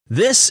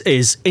This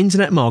is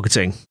Internet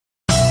Marketing.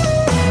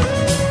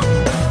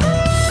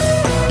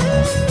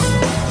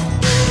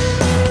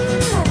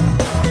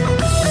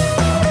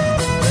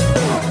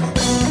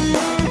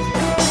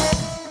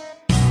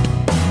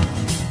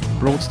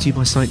 Brought to you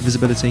by Site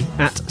Visibility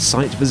at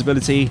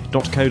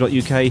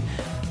sitevisibility.co.uk.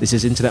 This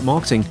is Internet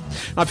Marketing.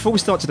 Now, before we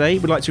start today,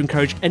 we'd like to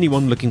encourage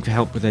anyone looking for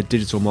help with their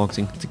digital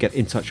marketing to get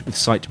in touch with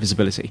Site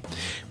Visibility.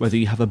 Whether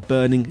you have a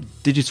burning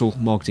digital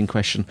marketing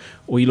question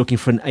or you're looking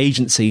for an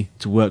agency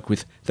to work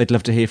with, they'd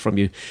love to hear from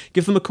you.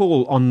 Give them a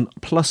call on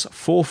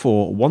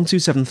 +44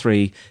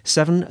 1273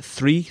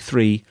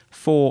 733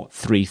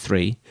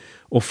 433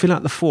 or fill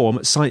out the form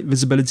at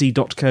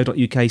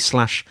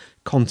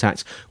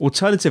sitevisibility.co.uk/contact.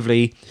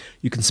 Alternatively,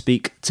 you can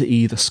speak to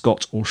either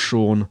Scott or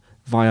Sean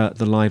via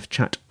the live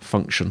chat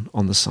function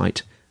on the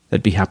site.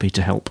 They'd be happy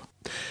to help.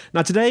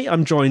 Now, today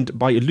I'm joined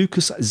by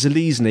Lukasz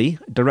Zelezny,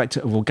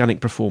 Director of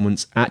Organic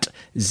Performance at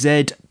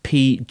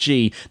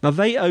ZPG. Now,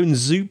 they own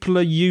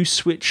Zoopla,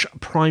 USwitch,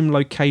 Prime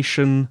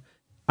Location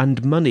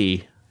and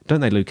Money,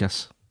 don't they,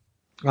 Lukasz?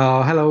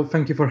 Hello,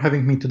 thank you for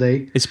having me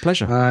today. It's a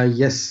pleasure.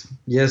 Yes.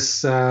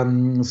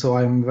 So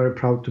I'm very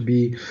proud to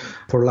be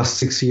for the last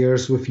 6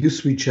 years with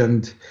USwitch,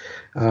 and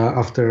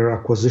after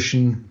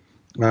acquisition,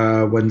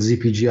 when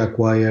ZPG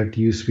acquired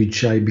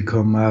USwitch, I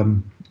become a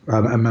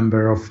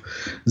member of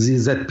the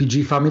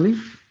ZPG family.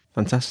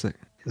 Fantastic.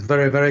 It's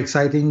very, very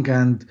exciting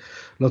and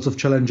lots of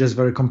challenges,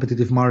 very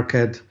competitive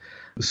market.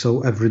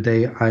 So every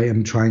day I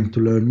am trying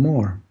to learn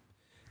more.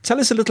 Tell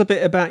us a little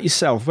bit about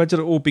yourself. Where did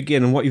it all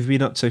begin and what you've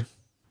been up to?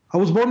 I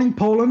was born in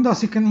Poland,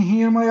 as you can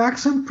hear my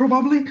accent,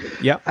 probably.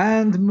 Yeah.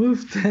 And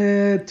moved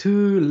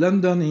to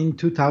London in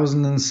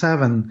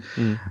 2007.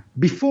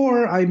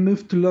 Before I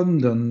moved to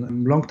London, a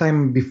long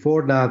time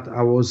before that,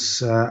 I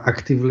was I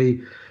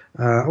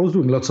was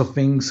doing lots of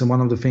things. And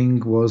one of the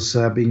things was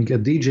being a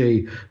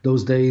DJ.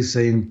 Those days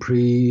in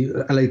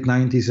late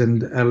 90s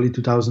and early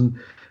 2000,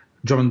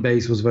 drum and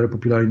bass was very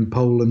popular in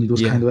Poland. It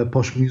was kind of a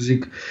posh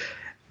music.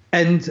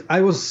 And I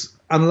was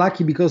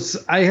unlucky because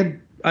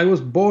I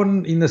was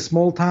born in a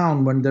small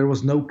town when there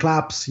was no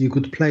clubs. You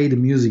could play the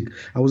music.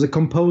 I was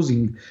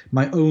composing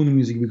my own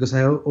music because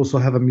I also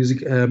have a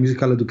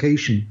musical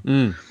education.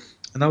 And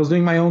I was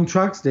doing my own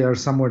tracks. They are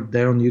somewhere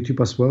there on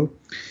YouTube as well.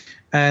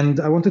 And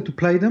I wanted to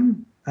play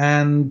them.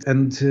 And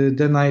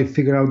then I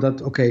figured out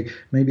that, okay,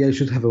 maybe I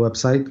should have a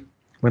website.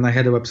 When I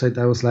had a website,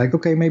 I was like,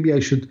 okay, maybe I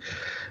should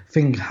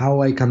think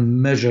how I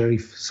can measure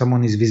if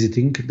someone is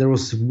visiting. There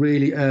was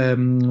really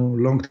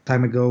long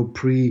time ago,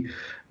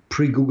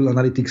 pre-Google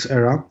Analytics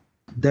era.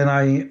 Then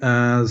I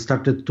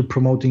started to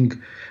promoting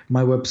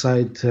my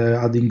website,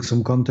 adding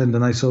some content,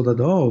 and I saw that,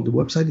 the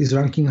website is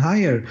ranking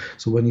higher.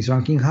 So when it's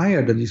ranking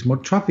higher, then there's more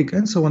traffic,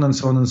 and so on and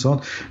so on and so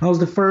on. I was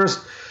the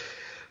first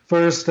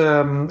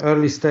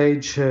early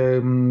stage,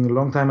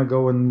 long time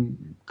ago, when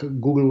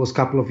Google was a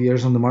couple of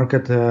years on the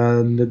market,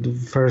 the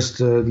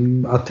first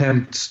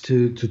attempts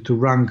to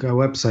rank a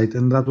website,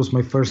 and that was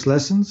my first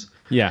lessons.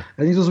 Yeah.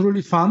 And it was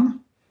really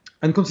fun.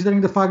 And considering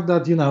the fact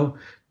that,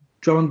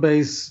 drum and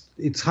bass,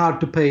 it's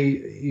hard to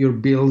pay your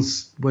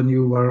bills when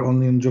you are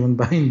only in drum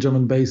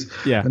and bass,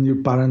 and your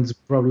parents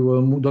probably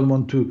don't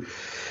want to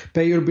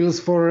pay your bills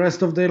for the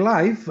rest of their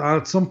life.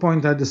 At some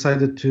point, I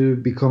decided to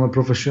become a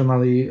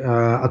professionally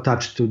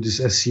attached to this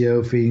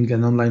SEO thing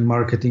and online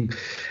marketing,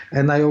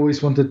 and I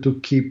always wanted to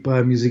keep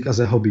music as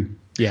a hobby.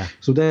 Yeah.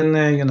 So then,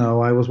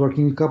 I was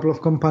working in a couple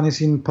of companies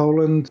in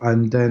Poland,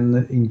 and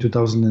then in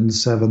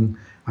 2007,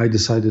 I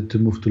decided to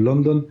move to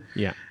London.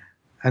 Yeah.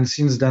 And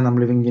since then, I'm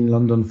living in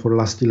London for the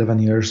last 11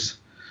 years.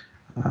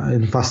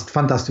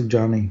 Fantastic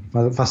journey,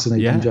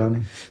 fascinating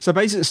journey. So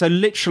basically,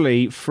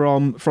 literally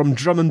from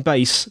drum and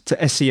bass to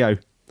SEO.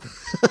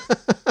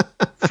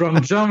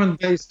 From drum and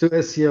bass to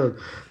SEO.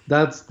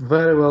 That's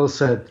very well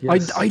said.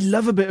 Yes. I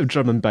love a bit of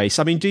drum and bass.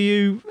 I mean, do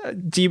you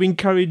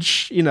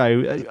encourage,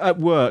 at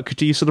work,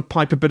 do you sort of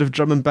pipe a bit of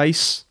drum and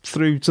bass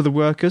through to the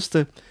workers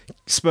to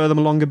spur them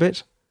along a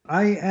bit?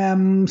 I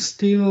am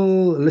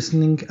still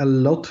listening a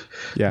lot.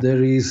 Yeah.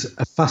 There is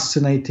lots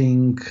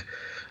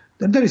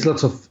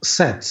of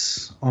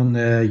sets on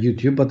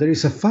YouTube, but there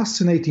is a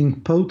fascinating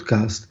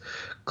podcast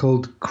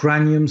called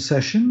Cranium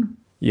Session.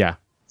 Yeah.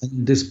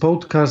 And this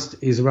podcast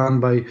is run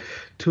by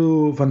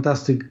two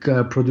fantastic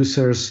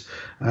producers,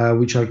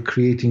 which are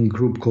creating a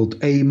group called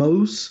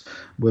AMOS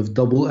with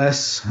double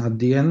S at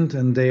the end,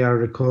 and they are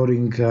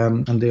recording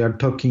and they are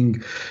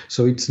talking.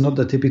 So it's not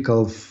a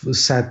typical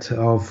set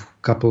of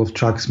couple of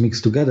tracks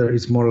mixed together.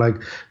 It's more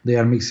like they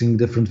are mixing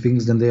different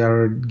things, then they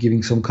are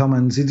giving some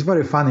comments. It's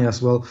very funny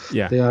as well.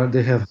 Yeah.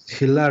 They have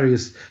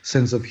hilarious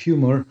sense of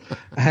humor,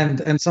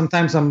 and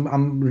sometimes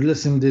I'm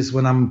listening this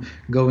when I'm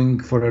going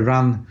for a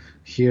run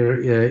here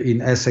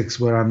in Essex,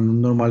 where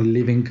I'm normally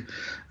living,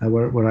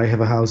 where I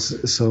have a house.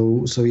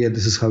 So yeah,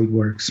 this is how it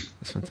works.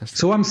 That's fantastic.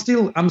 So I'm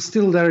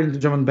still there in the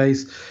drum and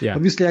bass. Yeah.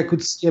 Obviously, I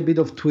could see a bit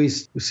of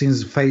twist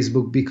since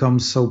Facebook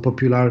becomes so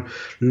popular.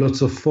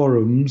 Lots of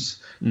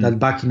forums that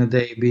back in the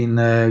day been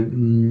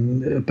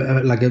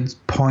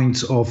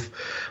points of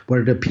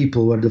where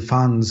the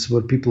fans,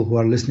 where people who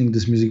are listening to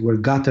this music were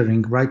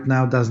gathering. Right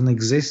now doesn't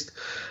exist.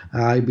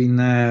 I've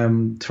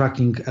been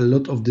tracking a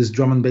lot of this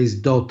drum and bass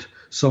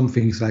some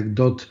things like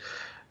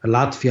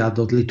Latvia,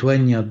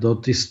 Lithuania,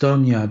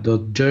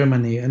 Estonia,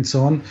 Germany, and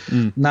so on.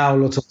 Now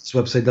lots of this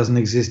website doesn't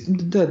exist.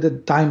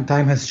 The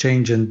time has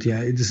changed, and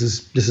yeah, this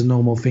is a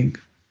normal thing.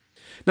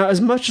 Now,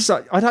 as much as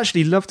I'd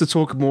actually love to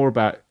talk more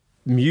about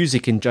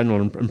music in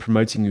general and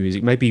promoting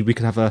music, maybe we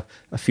could have a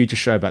future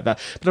show about that.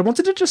 But I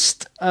wanted to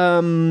just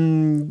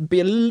be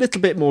a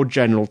little bit more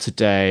general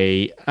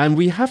today, and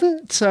we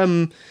haven't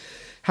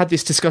had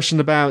this discussion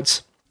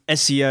about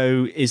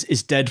SEO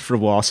is dead for a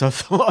while, so I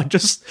thought I'd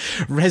just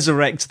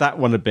resurrect that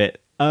one a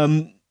bit.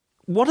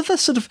 What are the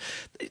sort of...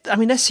 I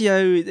mean,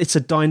 SEO, it's a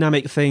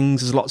dynamic thing.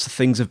 There's lots of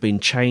things have been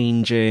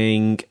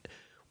changing.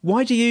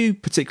 Why do you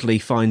particularly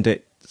find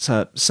it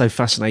so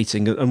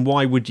fascinating, and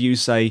why would you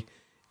say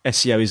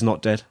SEO is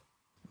not dead?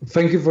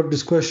 Thank you for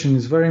this question.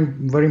 It's a very,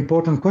 very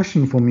important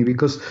question for me,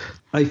 because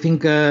I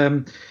think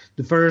the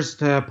first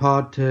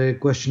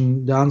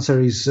question, the answer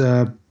is...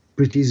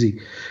 pretty easy.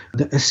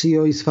 The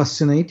SEO is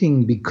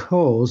fascinating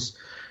because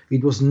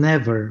it was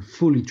never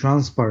fully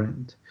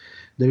transparent.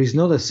 There is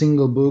not a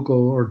single book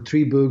or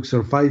 3 books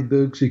or 5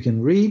 books you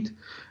can read,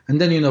 and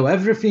then you know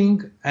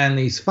everything and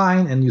it's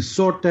fine and you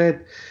sort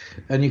it,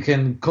 and you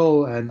can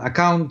call an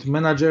account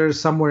manager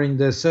somewhere in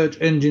the search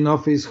engine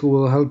office who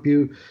will help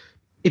you.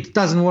 It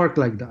doesn't work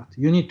like that.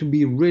 You need to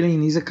be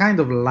it's a kind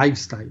of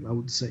lifestyle, I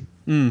would say.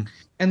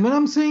 And when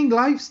I'm saying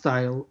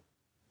lifestyle,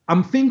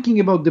 I'm thinking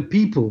about the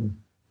people.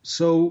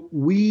 So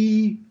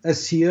we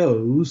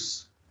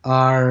SEOs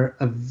are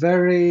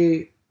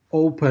very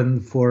open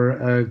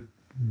for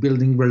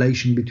building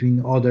relation between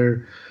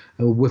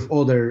with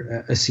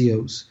other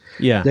SEOs.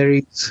 Yeah, there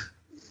is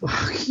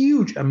a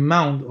huge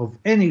amount of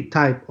any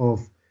type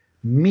of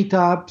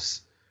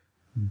meetups,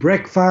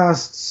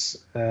 breakfasts,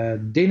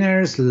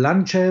 dinners,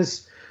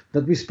 lunches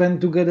that we spend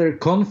together,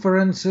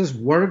 conferences,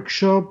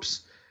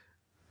 workshops,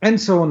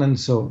 and so on and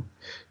so on.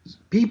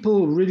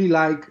 People really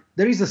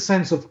there is a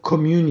sense of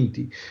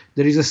community.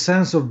 There is a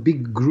sense of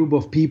big group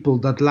of people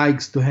that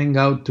likes to hang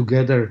out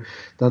together,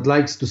 that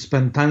likes to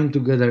spend time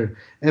together.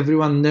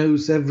 Everyone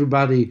knows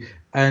everybody.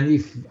 And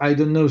if I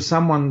don't know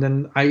someone,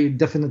 then I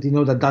definitely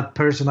know that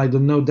person I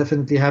don't know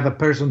definitely have a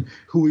person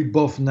who we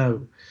both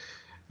know.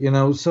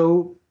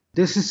 So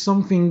this is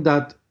something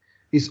that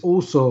is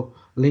also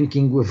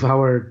linking with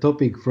our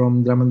topic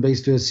from drum and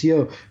bass to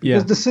SEO.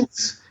 Because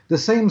the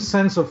same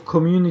sense of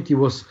community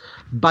was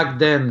back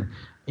then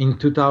in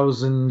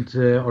 2000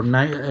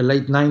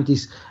 late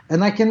 90s.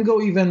 And I can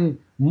go even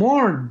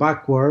more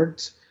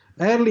backwards,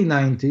 early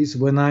 90s,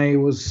 when I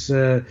was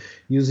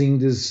using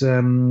this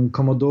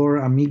Commodore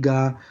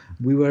Amiga.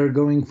 We were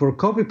going for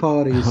copy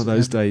parties. Oh,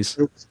 those days.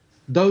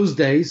 Those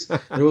days,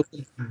 there was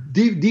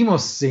a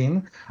demos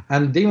scene,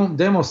 and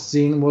demo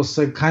scene was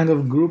a kind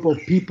of group of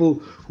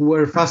people who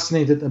were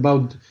fascinated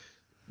about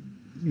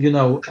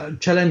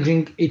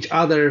challenging each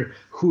other,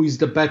 who is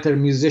the better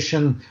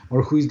musician,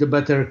 or who is the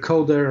better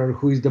coder, or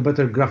who is the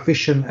better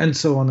graphician, and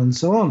so on and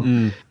so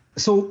on.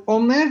 So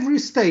on every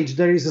stage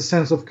there is a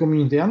sense of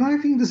community, and I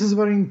think this is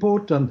very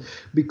important,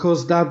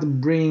 because that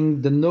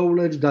brings the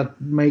knowledge that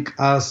make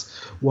us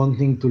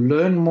wanting to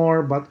learn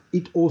more, but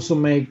it also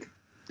make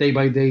day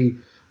by day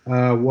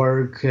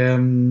work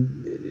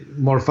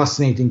more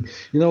fascinating.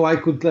 I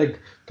could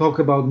talk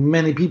about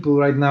many people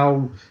right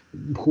now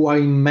who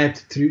I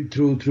met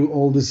through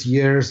all these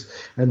years,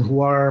 and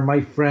who are my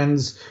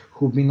friends,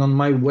 who've been on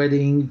my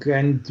wedding,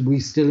 and we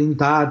still in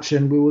touch,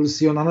 and we will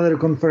see on another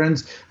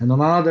conference and on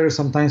another.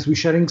 Sometimes we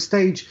sharing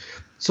stage.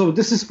 So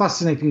this is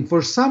fascinating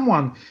for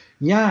someone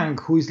young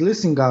who is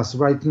listening us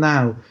right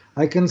now.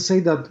 I can say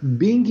that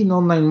being in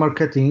online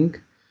marketing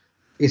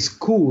is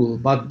cool,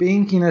 but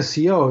being in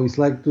SEO is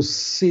like to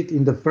sit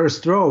in the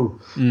first row,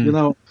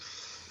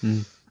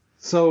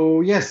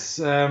 So yes,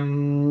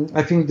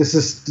 I think this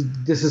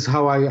is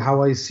how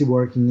I see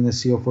working in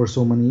SEO for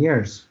so many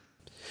years.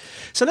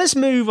 So let's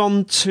move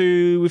on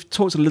to, we've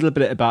talked a little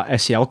bit about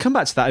SEO. I'll come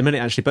back to that in a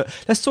minute, actually, but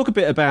let's talk a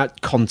bit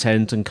about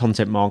content and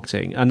content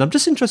marketing. And I'm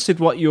just interested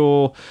what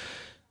your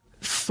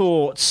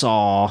thoughts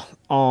are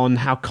on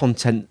how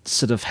content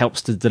sort of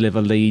helps to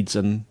deliver leads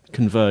and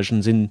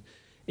conversions in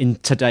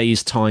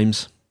today's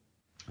times.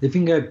 I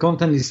think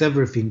content is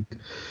everything,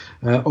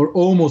 or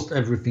almost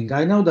everything.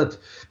 I know that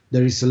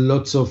there is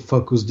lots of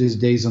focus these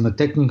days on the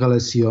technical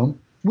SEO,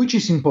 which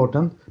is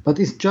important, but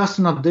it's just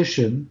an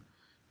addition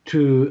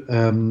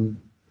to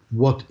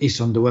what is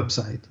on the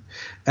website.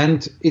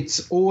 And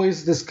it's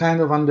always this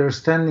kind of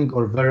understanding,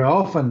 or very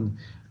often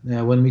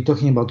when we're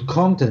talking about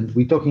content,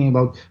 we're talking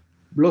about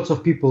lots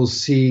of people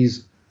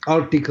sees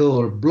article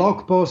or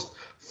blog post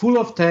full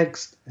of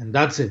text, and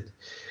that's it.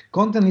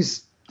 content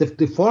is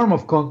the form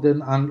of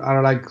content, and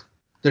are like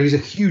there is a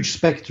huge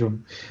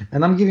spectrum.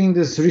 And I'm giving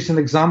this recent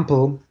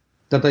example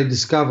that I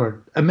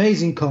discovered.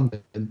 Amazing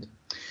content.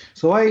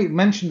 So I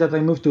mentioned that I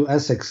moved to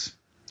Essex,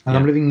 and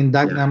I'm living in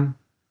Dagenham,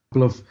 a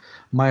couple of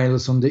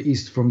miles on the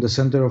east from the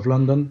center of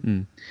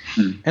London.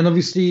 And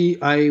obviously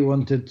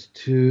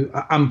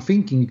I'm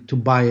thinking to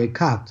buy a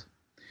cat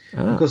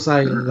because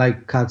I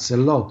like cats a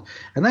lot.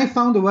 And I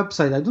found a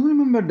website. I don't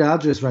remember the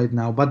address right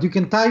now, but you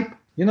can type,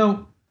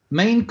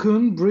 Maine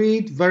Coon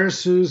breed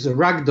versus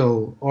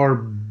Ragdoll, or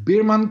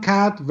Birman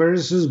cat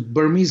versus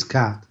Burmese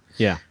cat.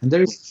 Yeah. And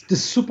there is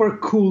this super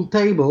cool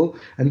table,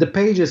 and the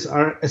pages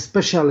are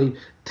especially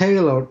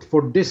tailored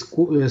for this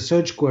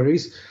search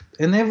queries.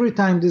 And every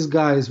time this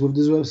guy is with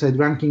this website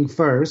ranking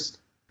first,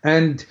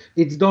 and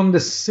it's done the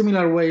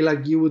similar way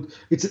like you would.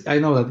 I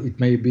know that it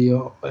may be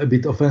a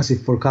bit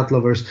offensive for cat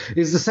lovers.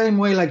 It's the same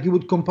way like you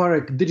would compare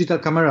digital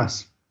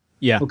cameras.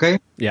 Yeah. Okay.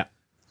 Yeah.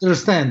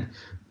 Understand?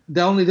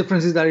 The only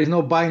difference is there is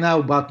no buy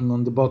now button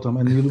on the bottom,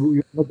 and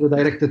you're not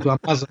redirected to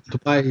Amazon to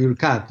buy your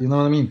cat. You know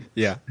what I mean?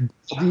 Yeah.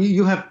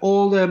 You have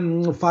all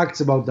the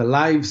facts about the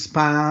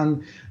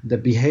lifespan, the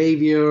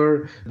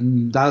behavior.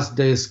 Does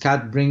this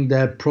cat bring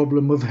the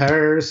problem with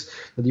hers?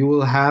 That you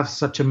will have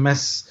such a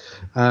mess.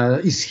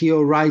 Is he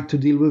all right to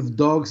deal with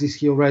dogs? Is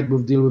he all right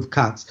to deal with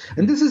cats?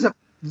 And this is a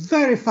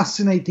very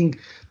fascinating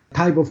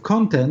type of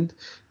content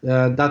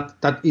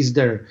that is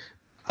there.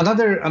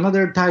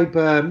 Another type,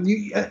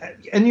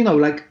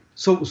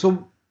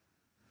 So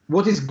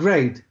what is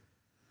great,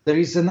 there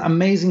is an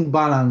amazing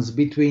balance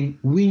between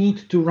we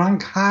need to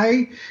rank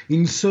high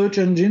in search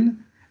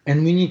engine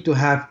and we need to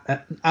have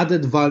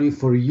added value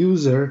for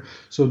user,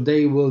 so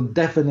they will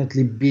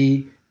definitely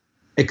be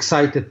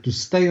excited to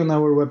stay on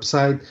our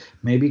website,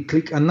 maybe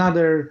click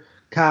another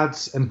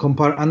cats and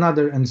compare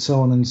another, and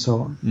so on and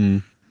so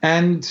on.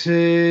 And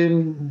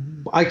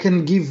I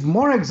can give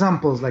more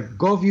examples, like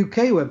Gov.uk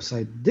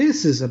website.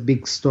 This is a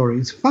big story.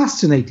 It's a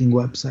fascinating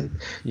website.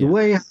 The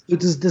way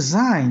it is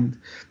designed,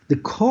 the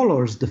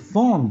colors, the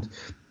font,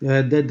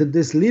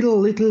 these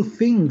little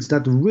things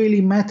that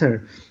really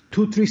matter.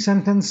 2-3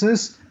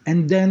 sentences,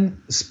 and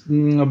then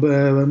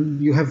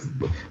you have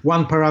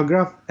one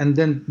paragraph, and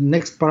then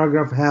next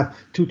paragraph have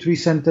 2-3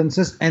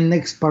 sentences, and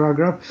next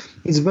paragraph.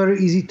 It's very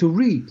easy to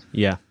read.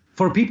 Yeah.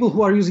 For people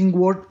who are using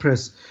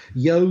WordPress,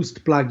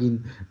 Yoast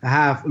plugin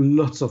have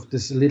lots of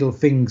these little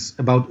things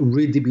about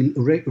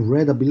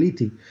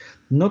readability,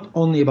 not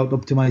only about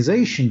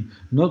optimization,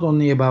 not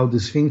only about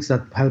these things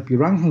that help you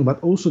ranking, but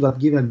also that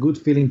give a good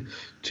feeling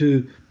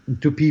to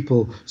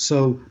people.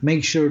 So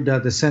make sure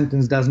that the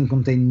sentence doesn't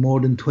contain more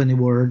than 20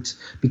 words,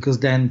 because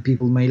then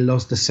people may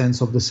lose the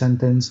sense of the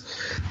sentence.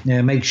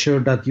 Make sure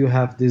that you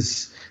have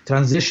these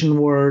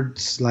transition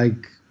words,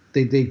 like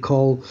they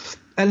call,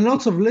 and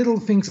lots of little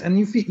things. And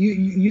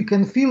you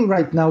can feel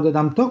right now that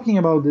I'm talking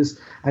about this,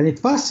 and it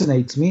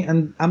fascinates me,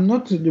 and I'm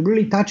not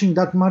really touching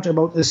that much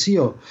about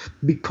SEO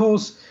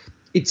because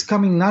it's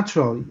coming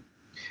naturally.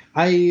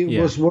 I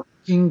was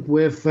working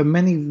with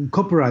many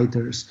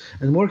copywriters,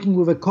 and working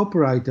with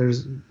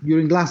copywriters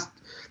during last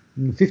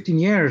 15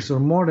 years or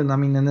more than,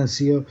 an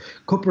SEO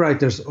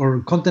copywriters,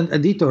 or content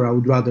editor, I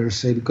would rather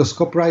say, because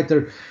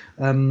copywriter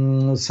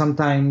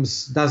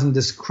sometimes doesn't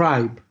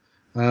describe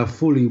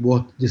fully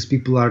what these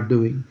people are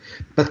doing.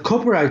 But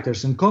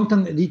copywriters and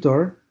content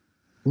editor,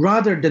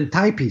 rather than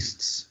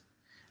typists,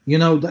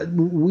 that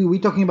we're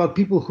talking about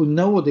people who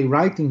know what they're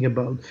writing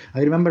about. I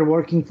remember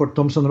working for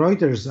Thomson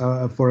Reuters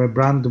for a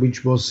brand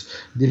which was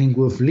dealing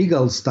with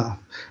legal stuff,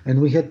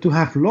 and we had to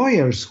have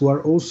lawyers who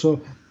are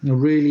also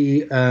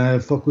really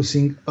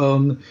focusing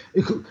on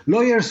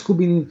lawyers who've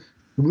been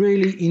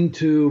really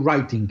into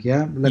writing.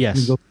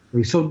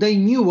 So they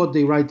knew what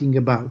they're writing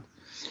about.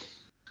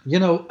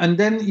 And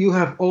then you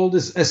have all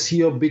this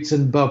SEO bits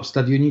and bobs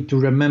that you need to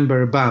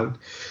remember about.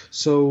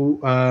 So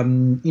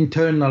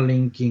internal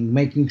linking,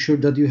 making sure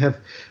that you have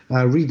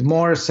read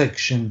more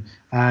section,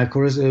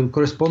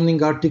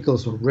 corresponding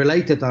articles or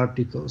related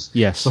articles.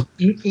 Yes. So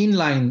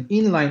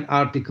inline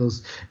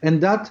articles.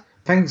 And that,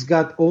 thanks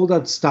God, all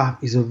that stuff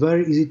is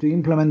very easy to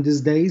implement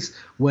these days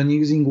when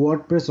using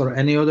WordPress or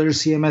any other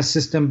CMS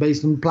system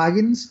based on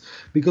plugins,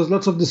 because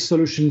lots of the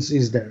solutions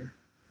is there.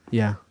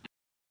 Yeah.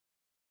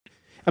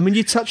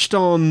 You touched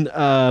on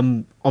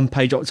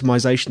page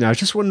optimization now. I was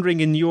just wondering,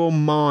 in your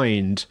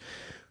mind,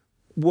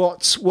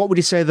 what would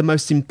you say are the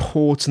most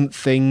important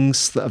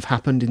things that have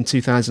happened in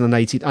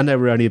 2018? I know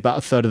we're only about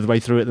a third of the way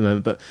through at the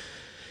moment, but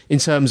in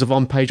terms of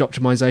on-page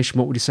optimization,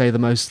 what would you say are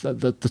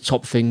the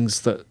top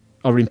things that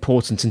are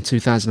important in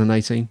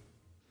 2018?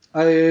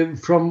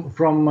 From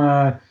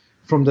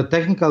the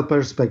technical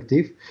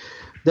perspective,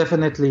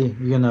 definitely,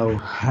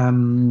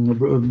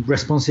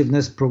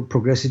 responsiveness,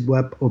 progressive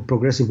web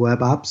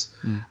apps,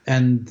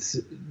 and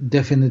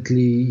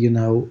definitely,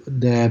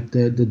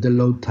 the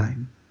load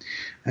time.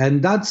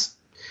 And that's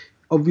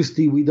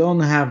obviously, we don't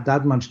have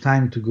that much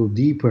time to go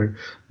deeper,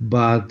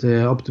 but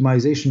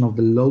optimization of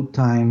the load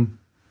time,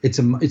 it's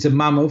a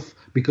mammoth,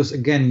 because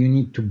again, you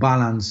need to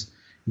balance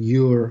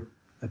your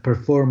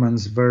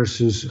performance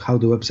versus how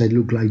the website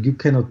look like. You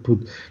cannot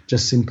put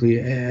just simply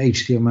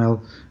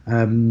HTML,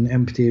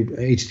 empty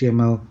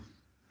HTML,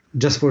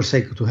 just for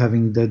sake to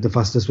having the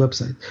fastest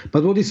website.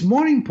 But what is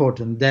more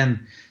important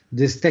than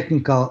these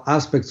technical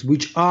aspects,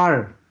 which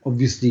are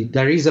obviously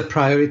there is a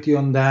priority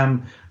on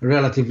them,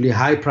 relatively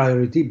high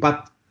priority,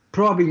 but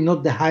probably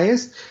not the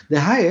highest. The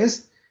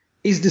highest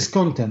is this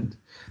content.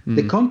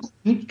 The content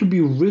needs to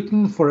be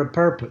written for a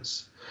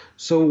purpose.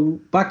 So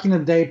back in the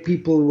day,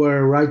 people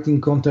were writing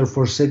content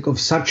for sake of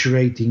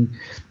saturating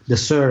the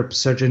SERP,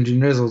 search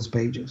engine results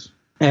pages,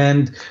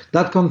 and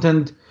that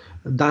content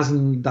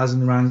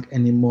doesn't rank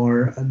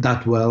anymore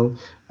that well.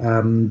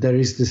 There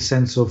is this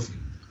sense of,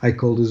 I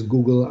call this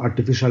Google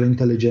artificial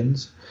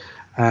intelligence,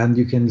 and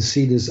you can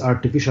see this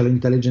artificial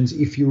intelligence.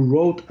 If you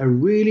wrote a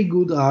really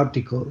good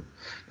article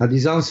that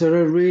is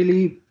answer a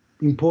really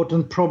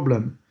important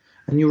problem,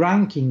 and you're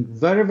ranking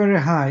very, very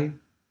high,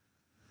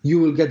 you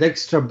will get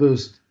extra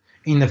boost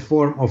in the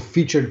form of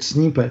featured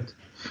snippet.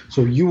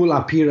 So you will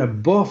appear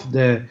above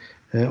the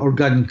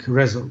organic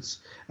results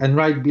and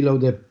right below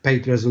the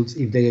paid results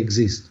if they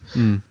exist.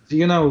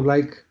 So,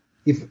 like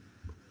if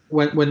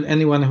when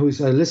anyone who is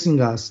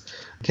listening us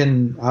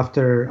can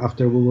after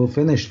we will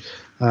finish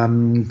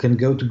can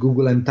go to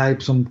Google and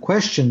type some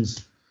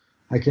questions.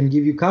 I can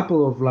give you a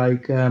couple of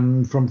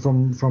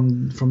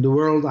from the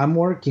world I'm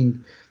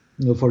working.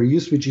 For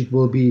Uswitch, it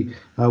will be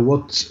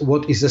what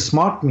is a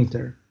smart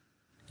meter.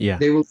 Yeah,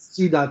 they will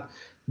see that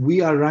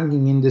we are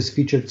ranking in this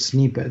featured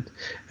snippet.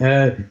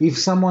 If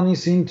someone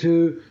is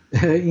into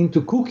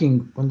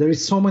cooking, and there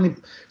is so many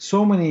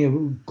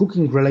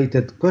cooking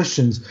related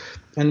questions,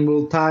 and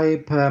will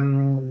type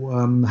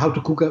how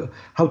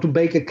to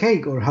bake a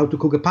cake or how to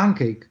cook a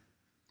pancake,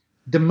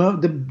 the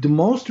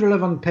most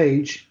relevant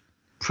page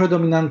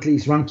predominantly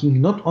is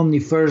ranking not only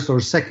first or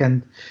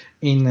second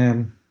in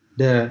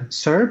the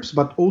SERPs,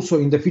 but also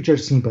in the featured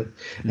snippet.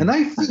 And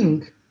I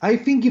think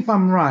if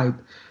I'm right,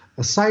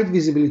 Site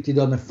Visibility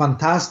done a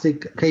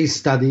fantastic case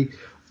study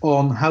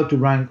on how to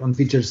rank on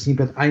featured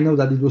snippet. I know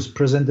that it was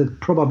presented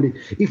probably,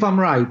 if I'm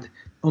right,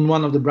 on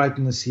one of the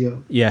Brighton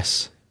SEO.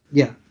 Yes.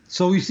 Yeah.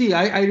 So you see,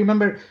 I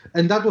remember,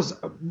 and that was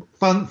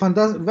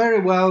fantastic, very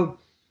well,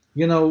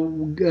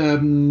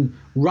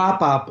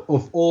 wrap up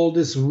of all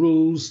these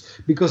rules,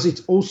 because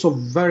it's also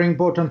very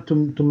important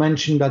to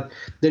mention that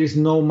there is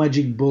no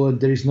magic bullet.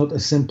 There is not a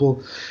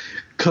simple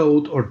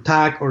code or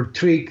tag or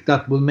trick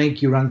that will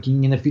make you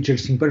ranking in a featured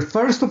snippet.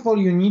 First of all,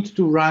 you need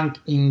to rank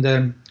in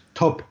the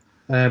top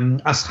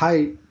as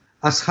high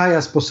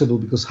as possible,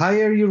 because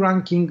higher you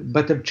ranking,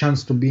 better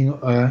chance to be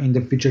in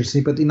the featured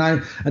snippet.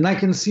 And I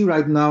can see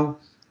right now,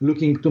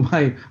 looking to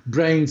my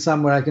brain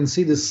somewhere, I can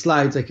see the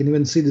slides. I can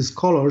even see these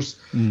colors.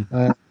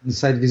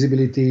 Site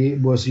Visibility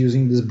was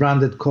using these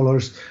branded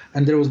colors,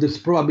 and there was this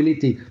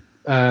probability.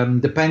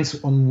 Depends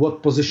on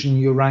what position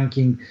you're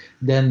ranking,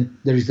 then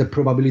there is the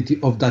probability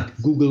of that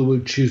Google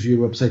will choose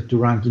your website to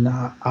rank in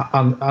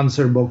an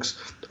answer box,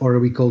 or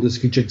we call this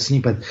featured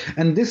snippet.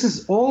 And this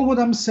is all what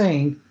I'm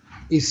saying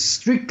is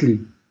strictly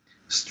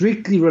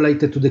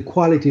related to the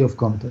quality of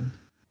content.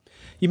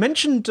 You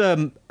mentioned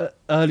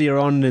earlier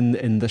on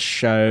in the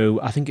show,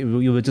 I think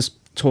you were just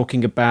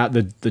talking about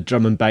the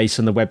drum and bass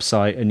on the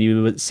website, and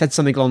you said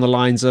something along the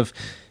lines of,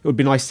 it would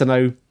be nice to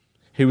know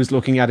who was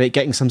looking at it,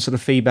 getting some sort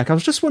of feedback. I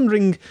was just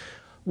wondering,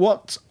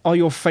 what are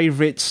your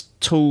favourite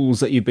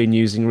tools that you've been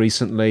using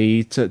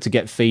recently to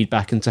get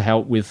feedback and to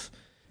help with,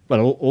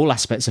 well, all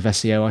aspects of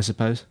SEO, I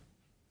suppose?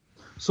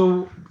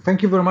 So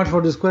thank you very much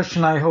for this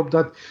question. I hope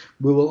that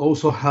we will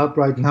also help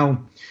right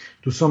now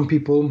to some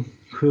people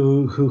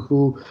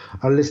who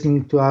are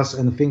listening to us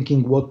and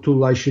thinking what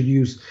tool I should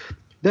use.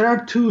 There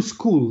are two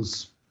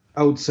schools,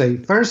 I would say.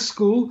 First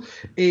school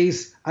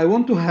is, I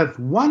want to have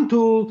one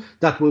tool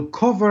that will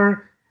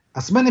cover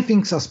as many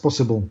things as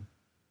possible.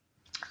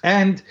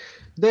 And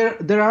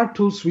there are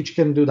tools which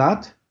can do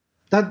that.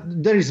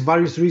 That there is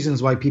various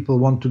reasons why people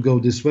want to go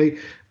this way.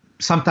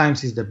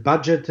 Sometimes it's the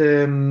budget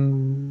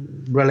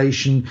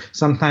relation.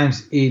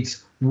 Sometimes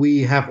it's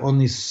we have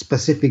only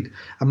specific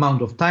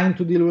amount of time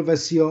to deal with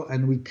SEO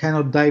and we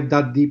cannot dive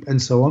that deep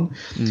and so on.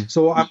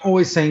 So I'm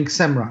always saying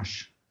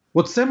SEMrush.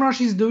 What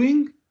SEMrush is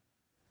doing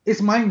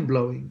is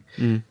mind-blowing.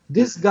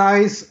 These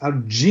guys are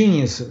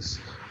geniuses.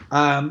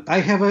 I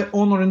have an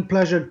honor and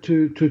pleasure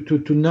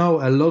to know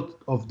a lot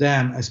of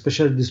them,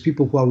 especially these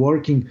people who are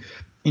working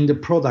in the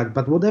product.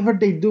 But whatever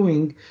they're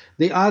doing,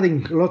 they're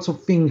adding lots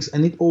of things,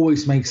 and it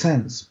always makes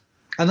sense.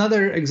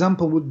 Another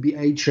example would be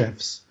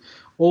Ahrefs.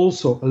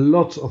 Also, a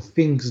lot of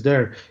things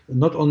there,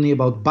 not only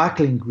about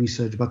backlink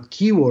research, but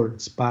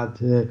keywords, but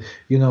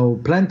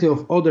plenty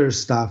of other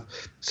stuff.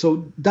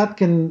 So that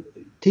can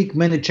tick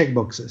many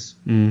checkboxes.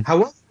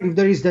 However, if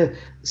there is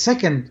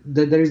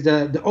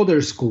the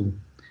other school,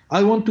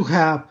 I want to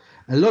have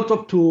a lot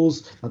of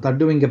tools that are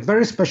doing a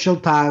very special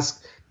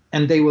task,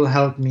 and they will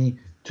help me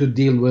to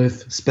deal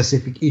with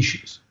specific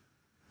issues.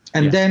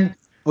 And then,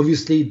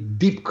 obviously,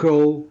 deep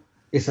crawl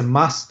is a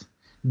must.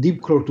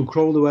 Deep crawl to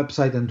crawl the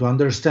website and to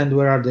understand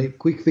where are the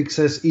quick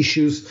fixes,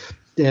 issues,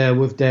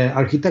 with the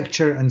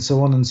architecture and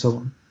so on and so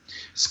on.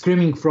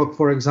 Screaming Frog,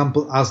 for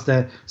example, as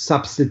the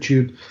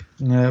substitute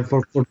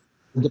for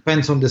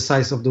depends on the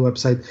size of the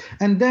website.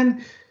 And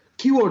then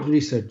keyword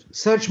research,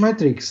 search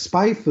metrics,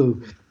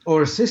 SpyFu,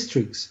 or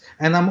Systrix.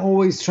 And I'm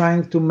always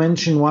trying to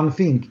mention one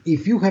thing.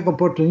 If you have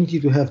opportunity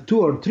to have 2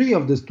 or 3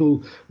 of these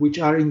tools which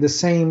are in the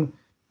same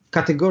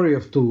category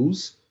of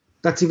tools,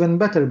 that's even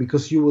better,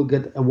 because you will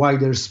get a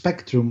wider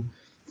spectrum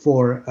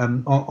for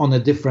on a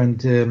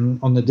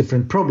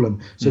different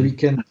problem. So we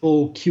can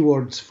pull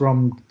keywords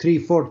from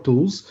 3-4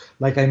 tools,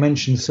 like I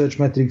mentioned, search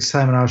metrics,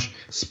 SEMrush,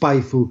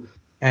 SpyFu,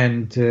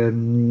 and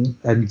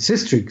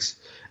Systrix.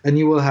 And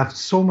you will have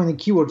so many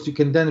keywords. You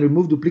can then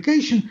remove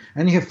duplication,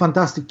 and you have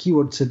fantastic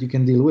keywords that you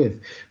can deal with.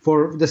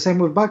 For the same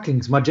with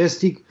backlinks,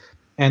 Majestic,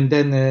 and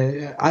then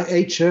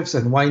Ahrefs,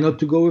 and why not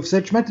to go with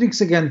search metrics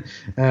again,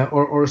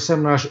 or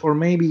SEMrush, or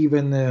maybe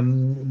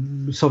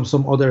even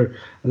some other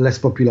less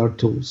popular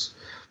tools.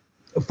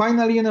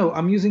 Finally,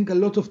 I'm using a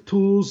lot of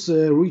tools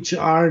which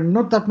are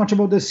not that much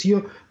about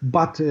SEO,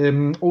 but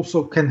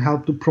also can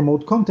help to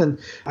promote content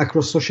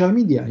across social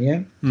media.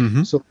 Yeah.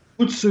 Mm-hmm. So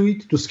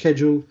Hootsuite to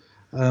schedule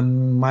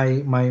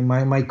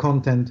my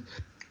content.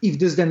 If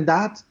this then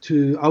that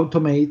to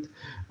automate,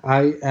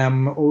 I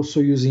am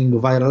also using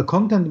Viral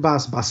Content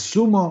Bus,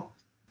 BuzzSumo.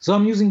 So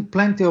I'm using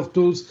plenty of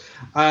tools.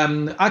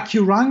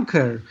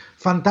 AccuRanker,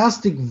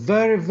 fantastic,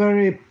 very,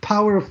 very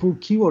powerful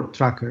keyword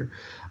tracker.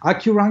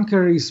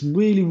 AccuRanker is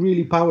really,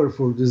 really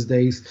powerful these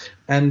days.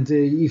 And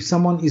if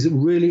someone is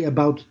really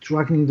about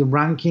tracking the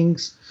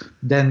rankings,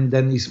 then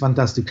it's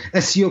fantastic.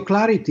 SEO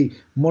Clarity,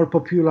 more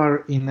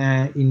popular in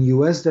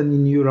US than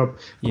in Europe,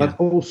 but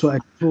also a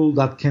tool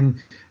that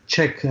can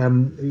check,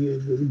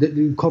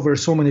 cover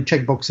so many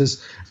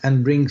checkboxes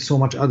and bring so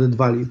much added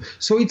value.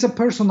 So it's a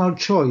personal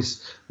choice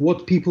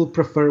what people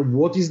prefer,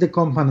 what is the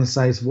company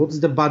size, what's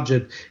the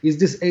budget, is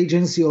this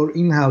agency or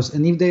in-house,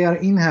 and if they are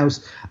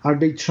in-house, are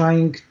they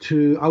trying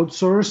to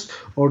outsource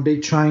or they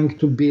trying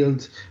to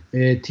build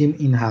a team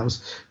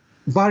in-house?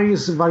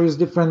 Various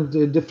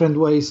different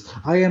ways.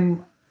 I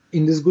am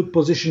in this good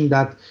position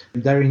that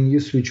there in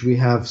Uswitch we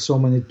have so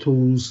many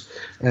tools,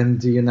 and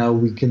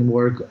we can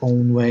work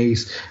own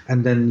ways.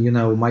 And then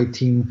my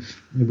team,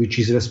 which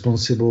is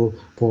responsible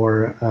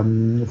for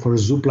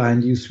Zoopla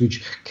and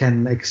Uswitch,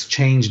 can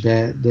exchange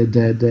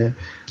the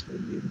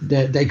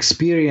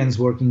experience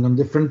working on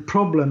different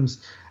problems,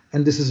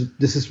 and this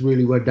is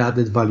really where the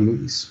added value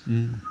is.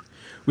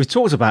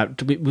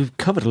 We've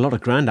covered a lot of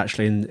ground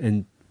actually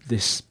in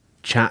this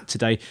chat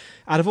today.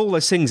 Out of all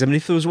those things, I mean,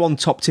 if there was one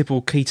top tip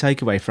or key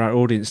takeaway for our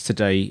audience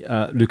today,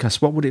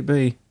 Lukasz, what would it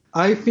be?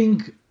 I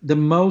think the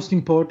most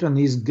important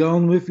is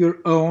going with your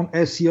own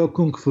SEO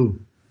kung fu.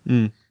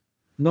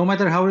 No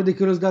matter how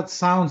ridiculous that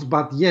sounds,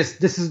 but yes,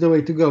 this is the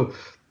way to go.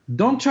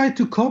 Don't try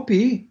to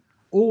copy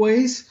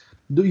always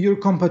your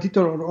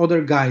competitor or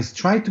other guys.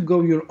 Try to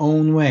go your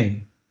own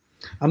way.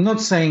 I'm not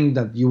saying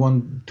that you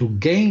want to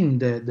game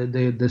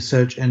the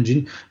search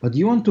engine, but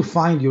you want to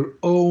find your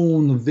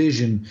own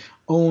vision,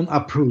 own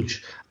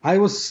approach.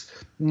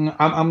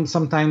 I'm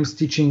sometimes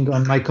teaching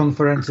on my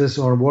conferences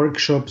or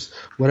workshops,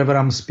 wherever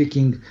I'm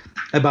speaking,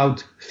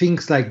 about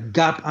things like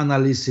gap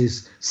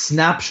analysis,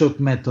 snapshot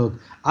method,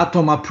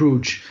 atom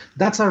approach.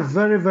 That's are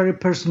very, very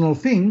personal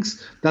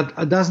things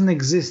that doesn't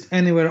exist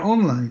anywhere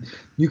online.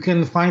 You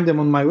can find them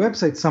on my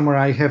website somewhere.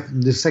 I have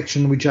this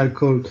section which I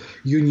call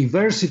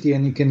University,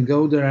 and you can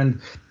go there and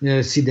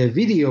see the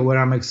video where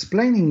I'm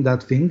explaining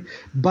that thing.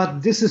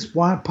 But this is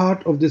one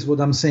part of this,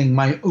 what I'm saying,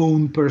 my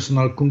own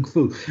personal kung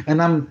fu.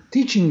 And I'm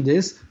teaching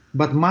this,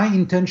 but my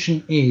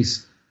intention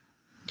is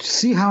to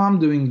see how I'm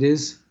doing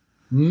this,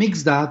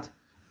 mix that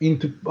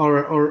into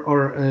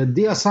or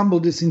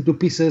deassemble this into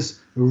pieces,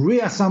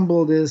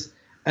 reassemble this,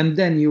 and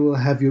then you will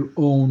have your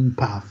own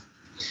path.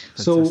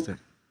 Fantastic. So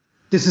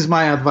this is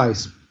my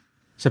advice.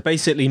 So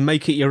basically,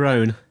 make it your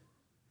own.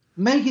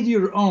 Make it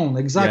your own,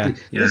 exactly.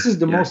 This is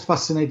the most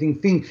fascinating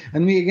thing.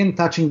 And we again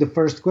touching the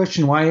first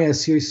question, why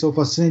SEO is so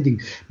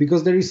fascinating?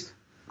 Because there is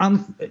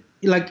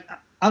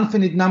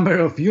infinite number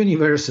of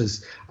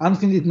universes,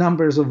 infinite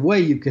numbers of way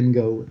you can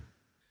go.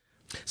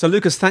 So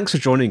Lukasz, thanks for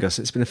joining us.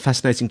 It's been a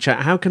fascinating chat.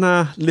 How can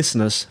our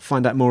listeners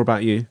find out more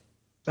about you?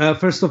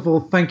 First of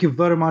all, thank you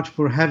very much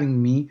for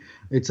having me.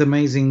 It's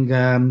amazing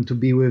to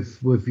be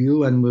with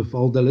you and with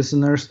all the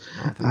listeners.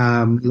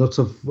 Lots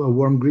of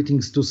warm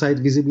greetings to Site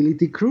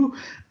Visibility crew.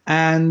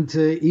 And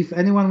if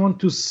anyone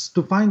wants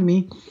to find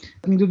me,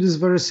 let me do this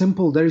very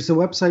simple. There is a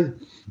website.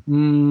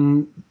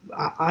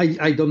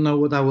 I don't know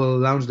what I will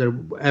launch there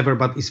ever,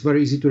 but it's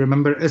very easy to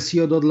remember.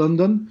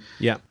 SEO.London.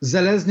 Yeah.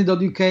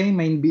 Zelezny.uk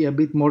may be a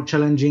bit more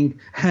challenging.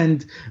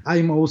 And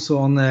I'm also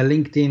on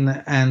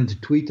LinkedIn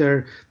and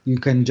Twitter. You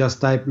can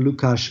just type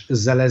Lukasz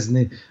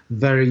Zelezny,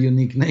 very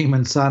unique name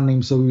and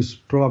surname, so you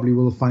probably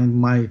will find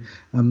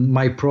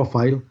my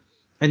profile.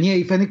 And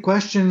if any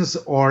questions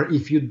or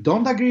if you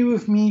don't agree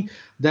with me,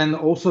 then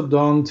also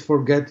don't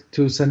forget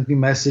to send me a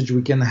message.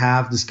 We can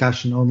have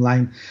discussion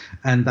online,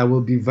 and I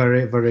will be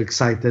very, very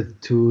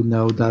excited to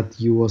know that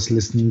you was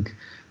listening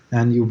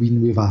and you've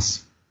been with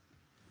us.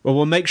 Well,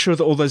 we'll make sure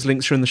that all those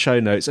links are in the show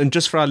notes. And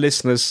just for our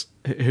listeners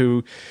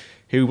who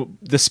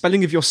the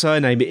spelling of your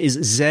surname is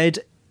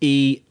Zelezny,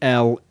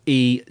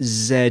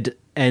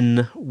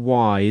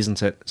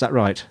 isn't it? Is that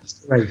right?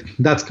 Right.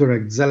 That's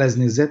correct.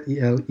 Zelezny,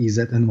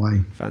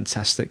 Zelezny.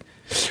 Fantastic.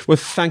 Well,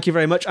 thank you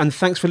very much. And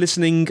thanks for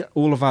listening,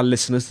 all of our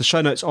listeners. The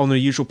show notes are in the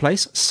usual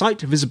place,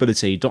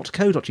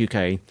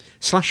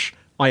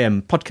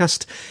 sitevisibility.co.uk/IM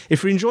podcast.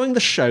 If you're enjoying the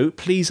show,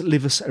 please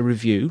leave us a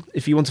review.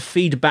 If you want to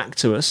feed back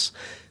to us,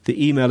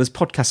 the email is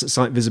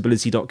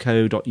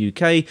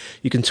podcast@sitevisibility.co.uk.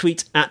 You can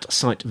tweet at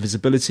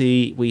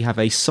sitevisibility. We have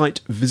a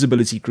site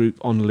visibility group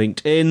on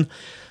LinkedIn.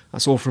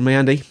 That's all from me,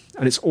 Andy.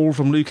 And it's all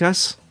from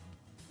Lukasz.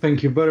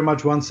 Thank you very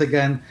much once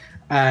again.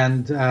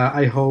 And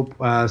I hope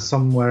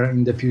somewhere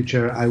in the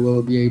future I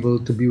will be able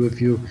to be with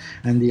you,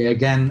 Andy,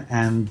 again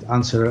and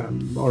answer,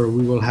 or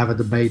we will have a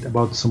debate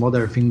about some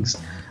other things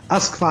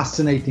as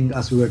fascinating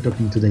as we were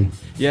talking today.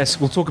 Yes,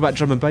 we'll talk about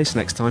drum and bass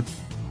next time.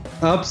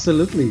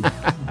 Absolutely.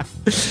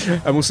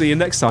 And we'll see you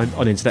next time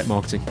on Internet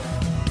Marketing.